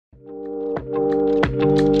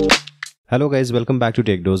Hello guys, welcome back to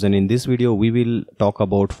Techdose, and in this video we will talk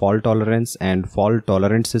about fault tolerance and fault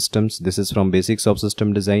tolerant systems. This is from Basics of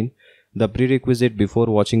System Design. The prerequisite before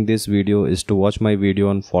watching this video is to watch my video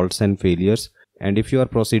on faults and failures. And if you are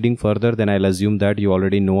proceeding further, then I'll assume that you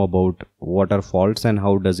already know about what are faults and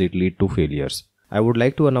how does it lead to failures. I would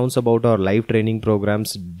like to announce about our live training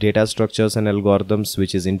programs, Data Structures and Algorithms,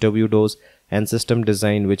 which is Interview Dose, and System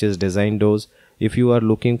Design, which is Design Dose. If you are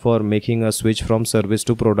looking for making a switch from service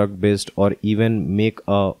to product based, or even make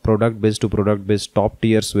a product based to product based top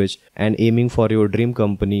tier switch and aiming for your dream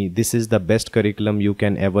company, this is the best curriculum you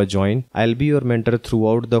can ever join. I'll be your mentor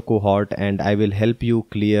throughout the cohort and I will help you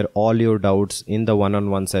clear all your doubts in the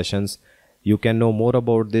one-on-one sessions. You can know more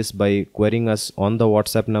about this by querying us on the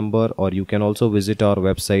WhatsApp number, or you can also visit our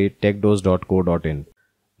website techdose.co.in.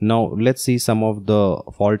 Now let's see some of the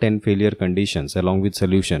fault and failure conditions along with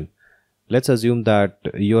solution. Let's assume that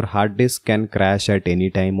your hard disk can crash at any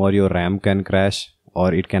time, or your RAM can crash,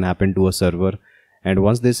 or it can happen to a server. And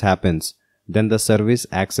once this happens, then the service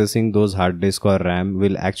accessing those hard disk or RAM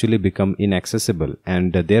will actually become inaccessible,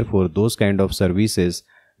 and therefore those kind of services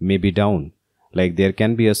may be down. Like there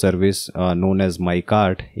can be a service known as My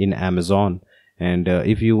Cart in Amazon, and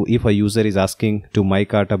if a user is asking to My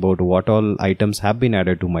Cart about what all items have been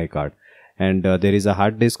added to My Cart, and there is a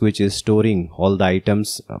hard disk which is storing all the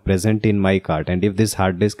items present in My Cart, and if this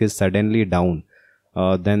hard disk is suddenly down,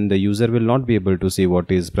 then the user will not be able to see what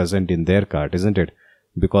is present in their cart, isn't it?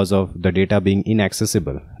 Because of the data being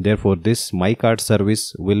inaccessible. Therefore this My Cart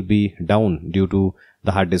service will be down due to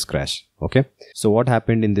the hard disk crash. Okay, so what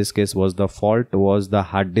happened in this case was the fault was the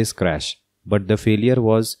hard disk crash, but the failure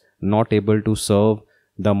was not able to serve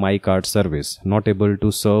the My Cart service, not able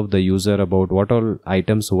to serve the user about what all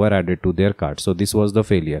items were added to their cart. So this was the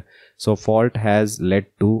failure. So fault has led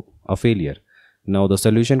to a failure. Now the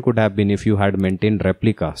solution could have been if you had maintained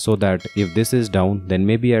replica, so that if this is down, then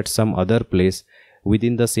maybe at some other place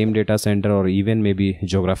within the same data center, or even maybe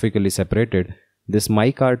geographically separated, this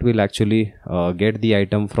My Cart will actually get the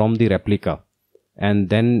item from the replica. And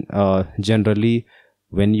then generally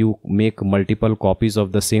when you make multiple copies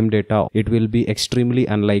of the same data, it will be extremely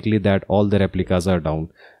unlikely that all the replicas are down.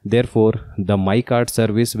 Therefore the My Cart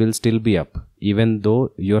service will still be up even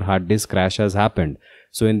though your hard disk crash has happened.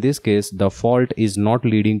 So in this case the fault is not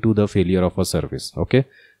leading to the failure of a service. Okay,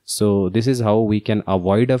 so this is how we can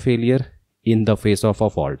avoid a failure in the face of a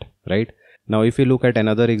fault, right? Now if you look at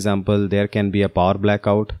another example, there can be a power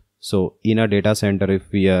blackout. So in a data center,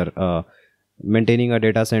 if we are maintaining a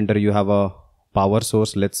data center, you have a power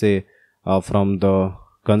source, let's say from the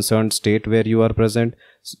concerned state where you are present,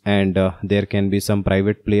 and there can be some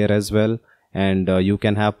private player as well, and you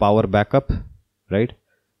can have power backup, right?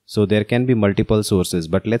 So there can be multiple sources,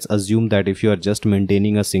 but let's assume that if you are just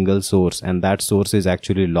maintaining a single source and that source is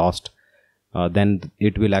actually lost, then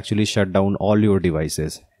it will actually shut down all your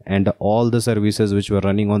devices, and all the services which were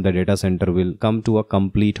running on the data center will come to a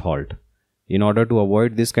complete halt. In order to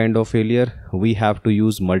avoid this kind of failure, we have to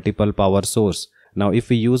use multiple power source. Now if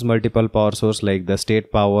we use multiple power source like the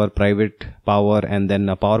state power, private power, and then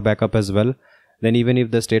a power backup as well, then even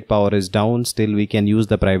if the state power is down, still we can use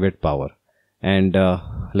the private power. And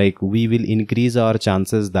like we will increase our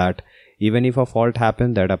chances that even if a fault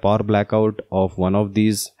happens, that a power blackout of one of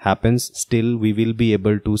these happens, still we will be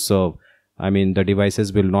able to serve. I mean the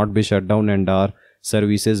devices will not be shut down and our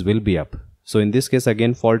services will be up. So in this case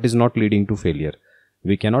again, fault is not leading to failure.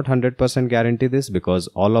 We cannot 100% guarantee this because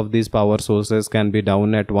all of these power sources can be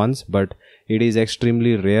down at once, but it is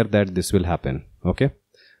extremely rare that this will happen. Okay,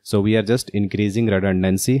 so we are just increasing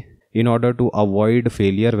redundancy in order to avoid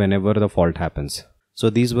failure whenever the fault happens. So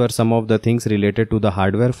these were some of the things related to the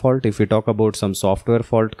hardware fault. If we talk about some software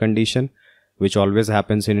fault condition, which always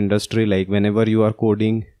happens in industry, like whenever you are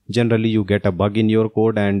coding, generally you get a bug in your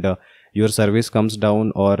code and your service comes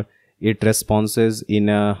down, or it responses in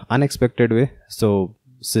an unexpected way. So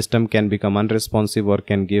system can become unresponsive or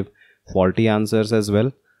can give faulty answers as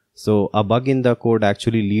well. So a bug in the code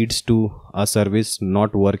actually leads to a service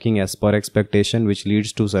not working as per expectation, which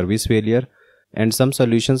leads to service failure. And some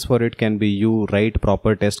solutions for it can be you write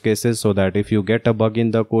proper test cases so that if you get a bug in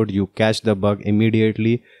the code, you catch the bug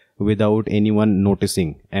immediately without anyone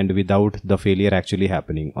noticing and without the failure actually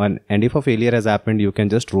happening. And if a failure has happened, you can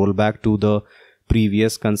just roll back to the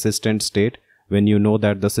previous consistent state. When you know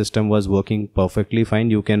that the system was working perfectly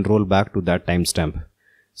fine, you can roll back to that timestamp.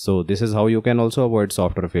 So this is how you can also avoid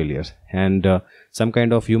software failures. And some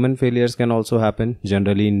kind of human failures can also happen,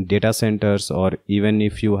 generally in data centers, or even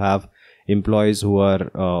if you have employees who are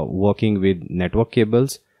working with network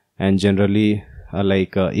cables, and generally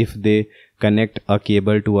if they connect a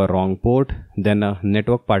cable to a wrong port, then a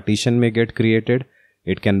network partition may get created.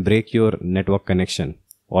 It can break your network connection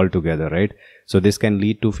altogether, right? So this can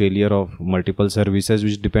lead to failure of multiple services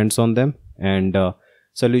which depends on them. And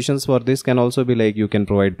solutions for this can also be like you can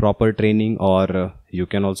provide proper training, or you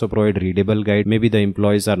can also provide readable guide. Maybe the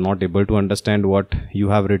employees are not able to understand what you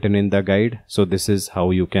have written in the guide. So this is how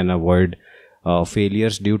you can avoid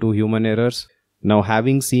failures due to human errors. Now,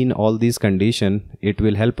 having seen all these conditions, it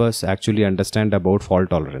will help us actually understand about fault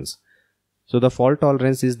tolerance. So the fault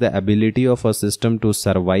tolerance is the ability of a system to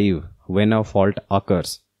survive when a fault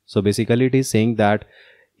occurs. So basically it is saying that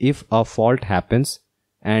if a fault happens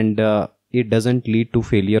and it doesn't lead to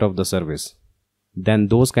failure of the service, then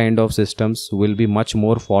those kind of systems will be much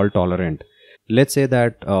more fault tolerant. Let's say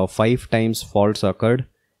that 5 times faults occurred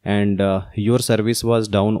and your service was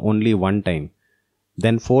down only 1 time.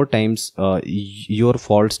 Then 4 times your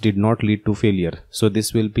faults did not lead to failure. So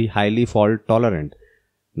this will be highly fault tolerant.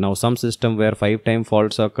 Now some system where 5 time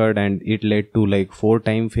faults occurred and it led to like 4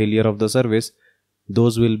 time failure of the service,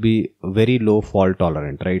 those will be very low fault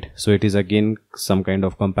tolerant, right? So it is again some kind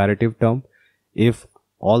of comparative term. If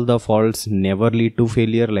all the faults never lead to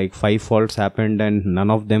failure, like 5 faults happened and none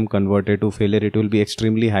of them converted to failure, it will be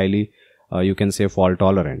extremely highly you can say fault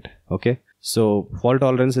tolerant. Okay, so fault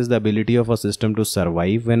tolerance is the ability of a system to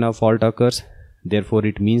survive when a fault occurs. Therefore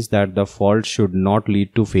it means that the fault should not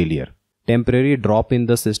lead to failure. Temporary drop in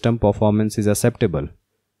the system performance is acceptable,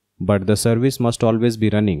 but the service must always be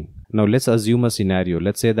running. Now let's assume a scenario.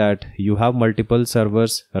 Let's say that you have multiple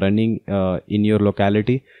servers running in your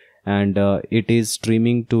locality, and it is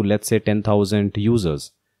streaming to, let's say, 10,000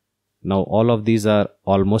 users. Now all of these are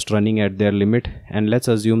almost running at their limit, and let's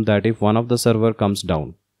assume that if one of the server comes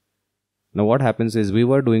down. Now what happens is we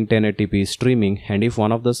were doing 1080p streaming, and if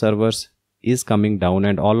one of the servers is coming down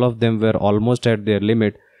and all of them were almost at their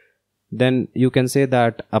limit, then you can say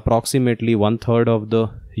that approximately 1/3 of the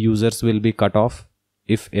users will be cut off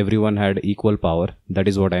if everyone had equal power. That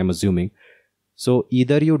is what I am assuming. So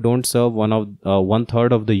either you don't serve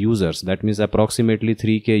 1/3 of the users, that means approximately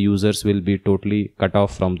 3k users will be totally cut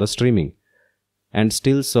off from the streaming, and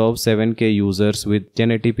still serve 7k users with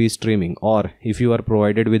 1080p streaming. Or if you are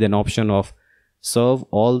provided with an option of serve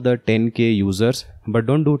all the 10k users but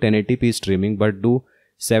don't do 1080p streaming but do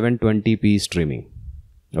 720p streaming.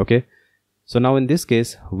 Okay, so now in this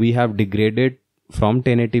case we have degraded from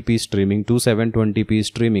 1080p streaming to 720p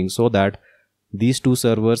streaming so that these two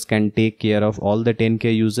servers can take care of all the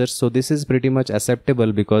 10k users. So this is pretty much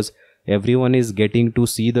acceptable because everyone is getting to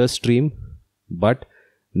see the stream, but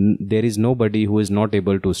there is nobody who is not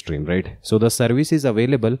able to stream, right? So the service is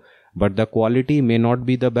available but the quality may not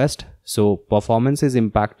be the best. So performance is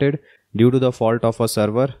impacted due to the fault of a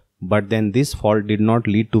server, but then this fault did not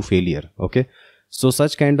lead to failure. Okay, so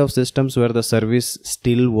such kind of systems where the service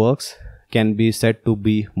still works can be said to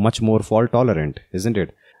be much more fault tolerant, isn't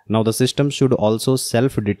it? Now the system should also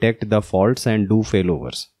self-detect the faults and do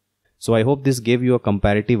failovers. So I hope this gave you a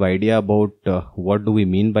comparative idea about what do we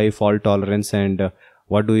mean by fault tolerance and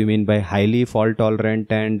what do we mean by highly fault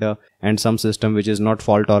tolerant and some system which is not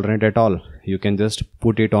fault tolerant at all. You can just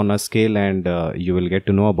put it on a scale and you will get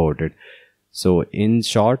to know about it. So in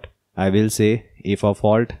short, I will say if a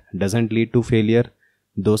fault doesn't lead to failure,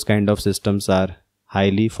 those kind of systems are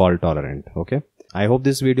highly fault tolerant. Okay, I hope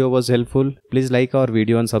this video was helpful. Please like our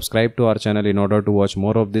video and subscribe to our channel in order to watch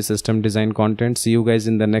more of this system design content. See you guys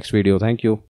in the next video. Thank you.